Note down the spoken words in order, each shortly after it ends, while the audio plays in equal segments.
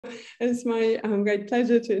it's my great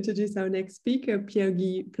pleasure to introduce our next speaker,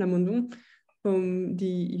 Pierre-Guy Plamondon from the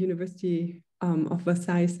University of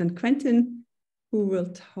Versailles St. Quentin, who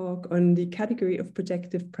will talk on the category of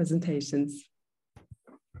projective presentations.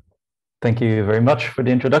 Thank you very much for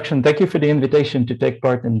the introduction. Thank you for the invitation to take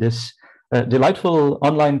part in this delightful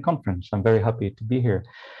online conference. I'm very happy to be here.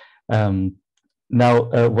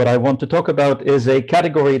 Now, what I want to talk about is a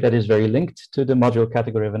category that is very linked to the module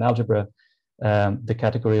category of an algebra, the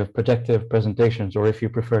category of projective presentations, or if you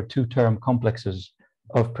prefer, two-term complexes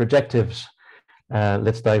of projectives.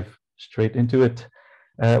 Let's dive straight into it.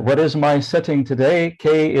 What is my setting today?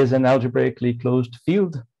 K is an algebraically closed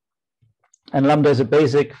field, and lambda is a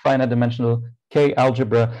basic finite dimensional K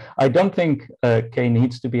algebra. I don't think K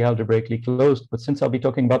needs to be algebraically closed, but since I'll be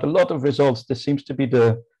talking about a lot of results, this seems to be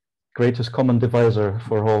the greatest common divisor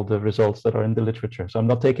for all the results that are in the literature. So I'm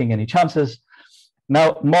not taking any chances.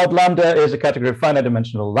 Now, mod lambda is a category of finite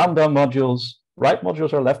dimensional lambda modules, right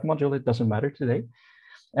modules or left module, it doesn't matter today.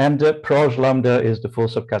 And proj lambda is the full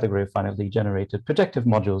subcategory of finitely generated projective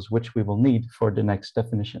modules, which we will need for the next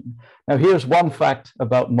definition. Now, here's one fact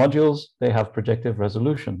about modules: they have projective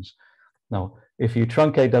resolutions. Now, if you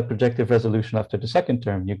truncate that projective resolution after the second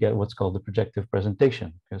term, you get what's called the projective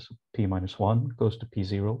presentation, because p minus 1 goes to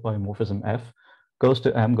p0 by morphism f, goes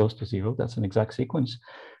to m, goes to 0. That's an exact sequence.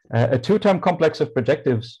 A two-term complex of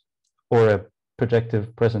projectives, or a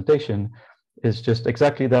projective presentation, is just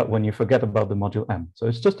exactly that when you forget about the module m. So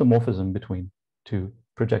it's just a morphism between two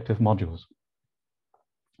projective modules.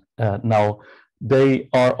 Now, they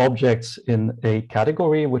are objects in a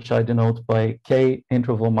category which I denote by k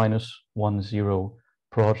interval minus 1, 0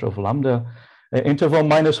 proj of lambda. Interval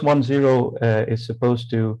minus 1, 0 is supposed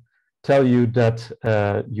to tell you that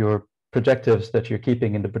your projectives that you're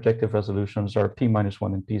keeping in the projective resolutions are p minus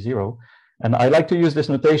 1 and p0. And I like to use this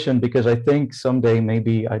notation because I think someday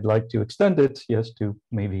maybe I'd like to extend it, yes, to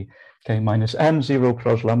maybe k minus n 0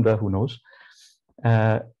 proj lambda, who knows.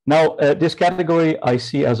 Now, this category I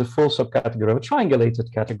see as a full subcategory of a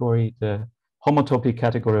triangulated category, the homotopy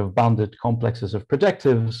category of bounded complexes of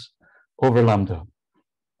projectives over lambda.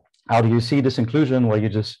 How do you see this inclusion? Well, you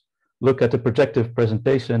just look at the projective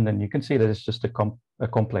presentation and you can see that it's just a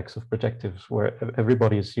complex of projectives where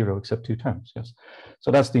everybody is 0 except two terms, yes. So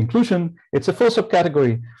that's the inclusion. It's a full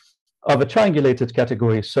subcategory of a triangulated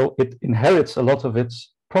category, so it inherits a lot of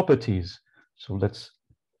its properties. So let's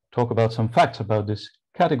talk about some facts about this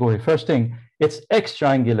category. First thing, it's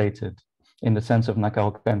extriangulated in the sense of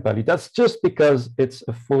Nakaoka and Pali. That's just because it's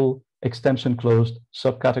a full extension closed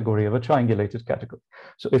subcategory of a triangulated category.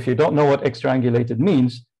 So if you don't know what extriangulated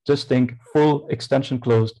means, just think full extension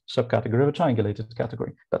closed subcategory of a triangulated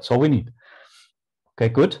category. That's all we need.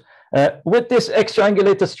 Okay, good. With this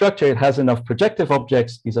extriangulated structure, it has enough projective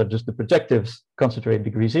objects. These are just the projectives concentrated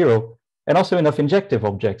degree 0. And also enough injective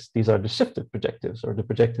objects. These are the shifted projectives, or the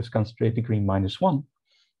projectives concentrated degree minus 1.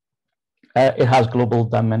 It has global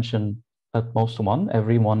dimension at most 1.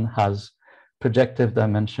 Every one has projective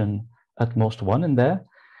dimension at most 1 in there.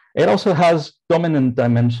 It also has dominant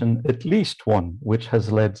dimension at least 1, which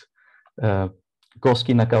has led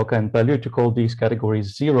Goski, Nakaoka, and Palu to call these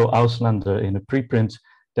categories 0 Auslander in a preprint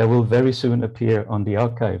that will very soon appear on the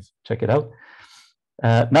archive. Check it out.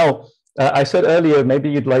 Now, I said earlier, maybe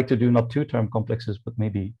you'd like to do not two-term complexes, but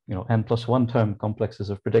maybe n plus 1 term complexes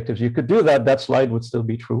of projectives. You could do that. That slide would still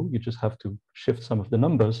be true. You just have to shift some of the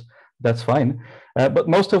numbers. That's fine. But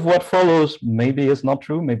most of what follows maybe is not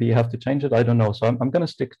true. Maybe you have to change it. I don't know. So I'm going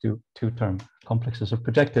to stick to two-term complexes of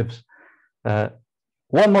projectives.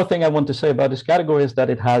 One more thing I want to say about this category is that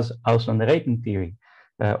it has Auslander-Reiten theory,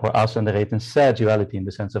 or Auslander-Reiten said duality in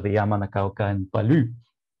the sense of Iyama, Nakaoka, and Palu.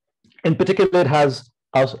 In particular, it has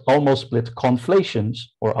almost split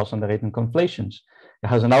conflations, or Auslander-Reiten conflations. It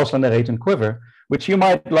has an Auslander-Reiten quiver, which you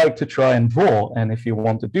might like to try and draw. And if you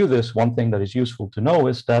want to do this, one thing that is useful to know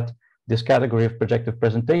is that this category of projective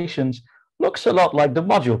presentations looks a lot like the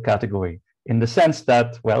module category in the sense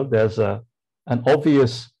that, well, there's an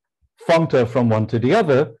obvious functor from one to the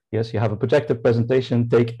other. Yes, you have a projective presentation,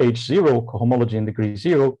 take H0, cohomology in degree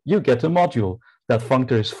 0, you get a module. That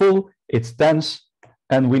functor is full, it's dense,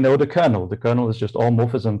 and we know the kernel. The kernel is just all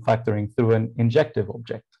morphism factoring through an injective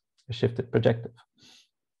object, a shifted projective.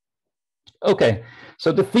 Okay,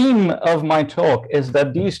 so the theme of my talk is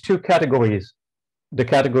that these two categories, the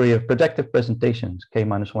category of projective presentations, k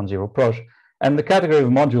minus 1, 0 proj, and the category of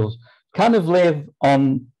modules, kind of live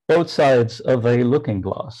on both sides of a looking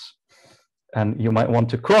glass. And you might want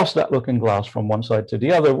to cross that looking glass from one side to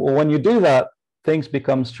the other. Well, when you do that, things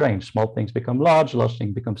become strange. Small things become large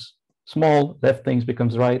thing becomes small, left things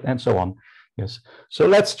becomes right, and so on. Yes. So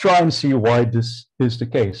let's try and see why this is the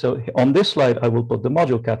case. So on this slide, I will put the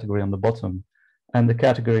module category on the bottom and the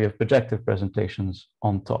category of projective presentations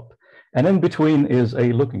on top. And in between is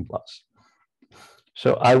a looking glass.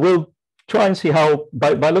 So I will try and see how,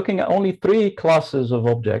 by looking at only 3 classes of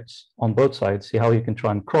objects on both sides, see how you can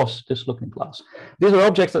try and cross this looking glass. These are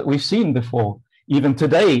objects that we've seen before, even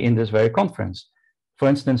today in this very conference. For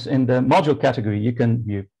instance, in the module category, you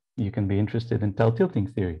can be interested in tail tilting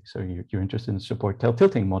theory. So you're interested in support tail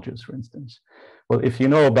tilting modules, for instance. Well, if you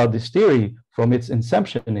know about this theory from its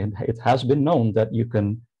inception, it has been known that you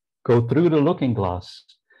can go through the looking glass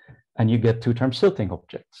and you get 2-term tilting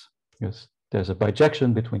objects. Yes, there's a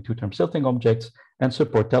bijection between 2-term tilting objects and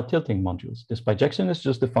support tail tilting modules. This bijection is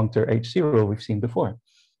just the functor H0 we've seen before.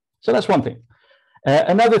 So that's one thing.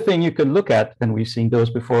 Another thing you can look at, and we've seen those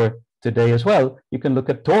before today as well, you can look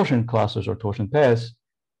at torsion classes or torsion pairs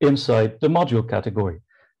inside the module category.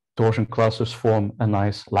 Torsion classes form a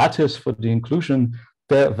nice lattice for the inclusion.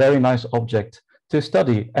 They're a very nice object to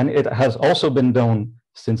study. And it has also been known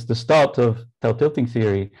since the start of tail tilting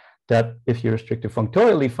theory that if you restrict to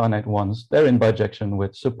functorially finite ones, they're in bijection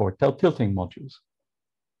with support tail tilting modules.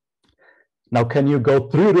 Now, can you go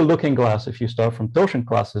through the looking glass if you start from torsion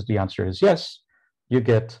classes? The answer is yes. You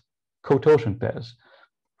get cotorsion pairs.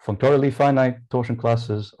 Functorially finite torsion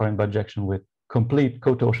classes are in bijection with complete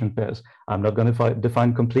cotorsion pairs. I'm not going to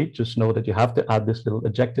define complete, just know that you have to add this little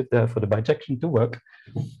adjective there for the bijection to work,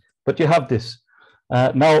 but you have this.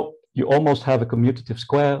 Now, you almost have a commutative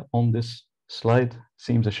square on this slide.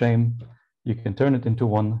 Seems a shame. You can turn it into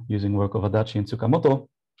one using work of Adachi and Tsukamoto.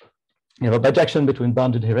 You have a bijection between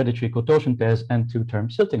bounded hereditary cotorsion pairs and 2-term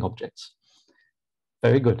tilting objects.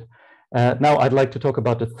 Very good. Now, I'd like to talk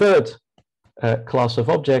about the third class of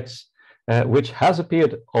objects, which has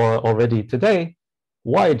appeared already today,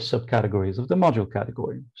 wide subcategories of the module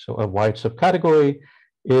category. So a wide subcategory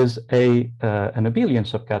is an abelian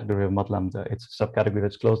subcategory of mod lambda. It's a subcategory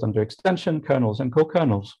that's closed under extension, kernels, and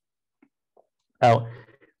co-kernels. Now,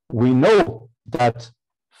 we know that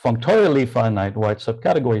functorially finite wide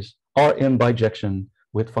subcategories are in bijection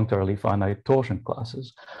with functorially finite torsion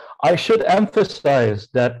classes. I should emphasize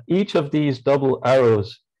that each of these double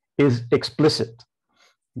arrows is explicit.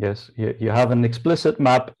 Yes, you have an explicit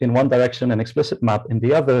map in one direction, an explicit map in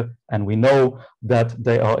the other, and we know that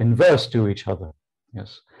they are inverse to each other.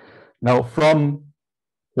 Yes. Now, from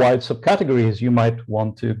wide subcategories, you might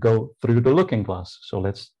want to go through the looking glass. So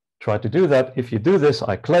let's try to do that. If you do this,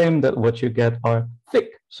 I claim that what you get are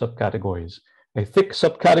thick subcategories. A thick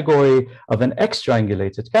subcategory of an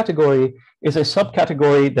extriangulated category is a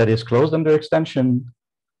subcategory that is closed under extension,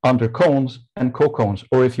 under cones, and co-cones,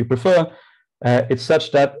 or if you prefer, it's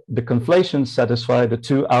such that the conflations satisfy the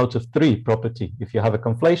 2 out of 3 property. If you have a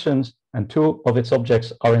conflations and 2 of its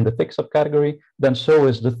objects are in the thick subcategory, then so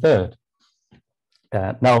is the third.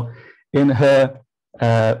 Now, in her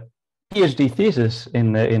PhD thesis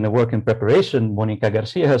in a work in preparation, Monica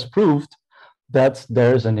Garcia has proved that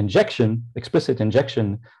there is an injection, explicit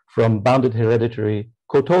injection, from bounded hereditary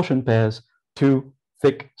cotorsion pairs to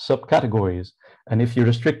thick subcategories. And if you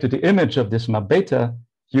restrict to the image of this map beta,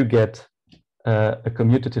 you get a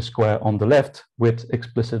commutative square on the left with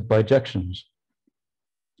explicit bijections.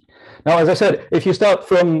 Now, as I said, if you start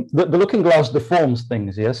from the looking glass deforms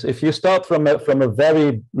things, yes? If you start from a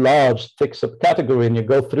very large thick subcategory and you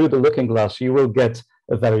go through the looking glass, you will get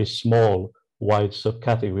a very small wide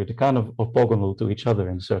subcategory. They're kind of orthogonal to each other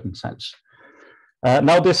in a certain sense.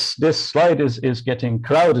 Now, this slide is getting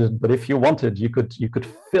crowded, but if you wanted, you could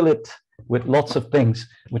fill it with lots of things,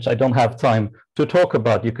 which I don't have time to talk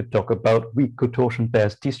about. You could talk about weak cotorsion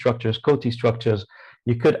pairs, T structures, co-T structures.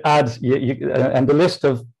 You could add, and the list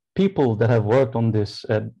of people that have worked on this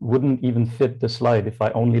wouldn't even fit the slide if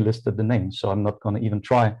I only listed the names. So I'm not going to even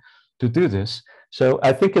try to do this. So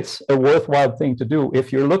I think it's a worthwhile thing to do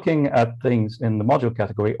if you're looking at things in the module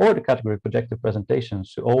category or the category projective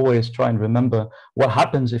presentations, to always try and remember what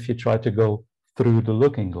happens if you try to go through the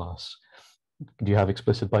looking glass. Do you have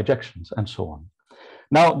explicit bijections and so on?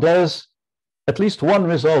 Now, there's at least one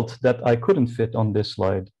result that I couldn't fit on this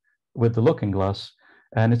slide with the looking glass,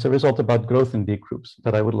 and it's a result about growth in D groups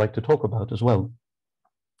that I would like to talk about as well.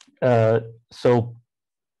 So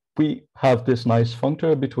we have this nice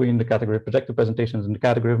functor between the category of projective presentations and the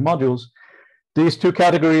category of modules. These 2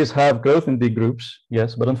 categories have growth in D groups,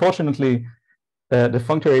 yes, but unfortunately, the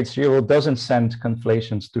functor H0 doesn't send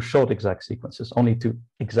conflations to short exact sequences, only to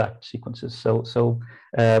exact sequences. So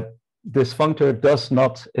this functor does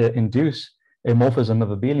not induce a morphism of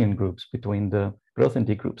abelian groups between the growth in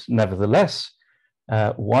D groups. Nevertheless,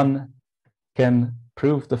 one can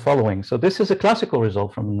prove the following. So this is a classical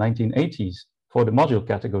result from the 1980s for the module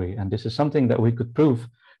category, and this is something that we could prove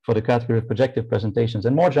for the category of projective presentations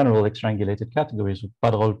and more general extriangulated categories with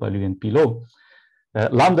Padrol, Palu, and Pilot.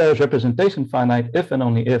 Lambda is representation finite if and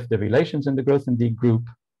only if the relations in the growth indeed group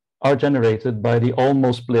are generated by the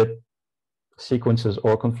almost split sequences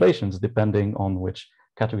or conflations, depending on which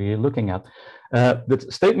category you're looking at. The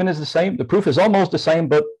statement is the same, the proof is almost the same,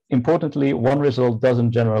 but importantly, one result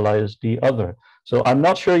doesn't generalize the other. So I'm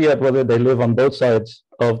not sure yet whether they live on both sides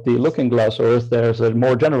of the looking glass or if there's a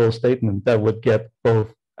more general statement that would get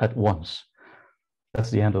both at once. That's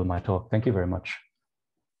the end of my talk. Thank you very much.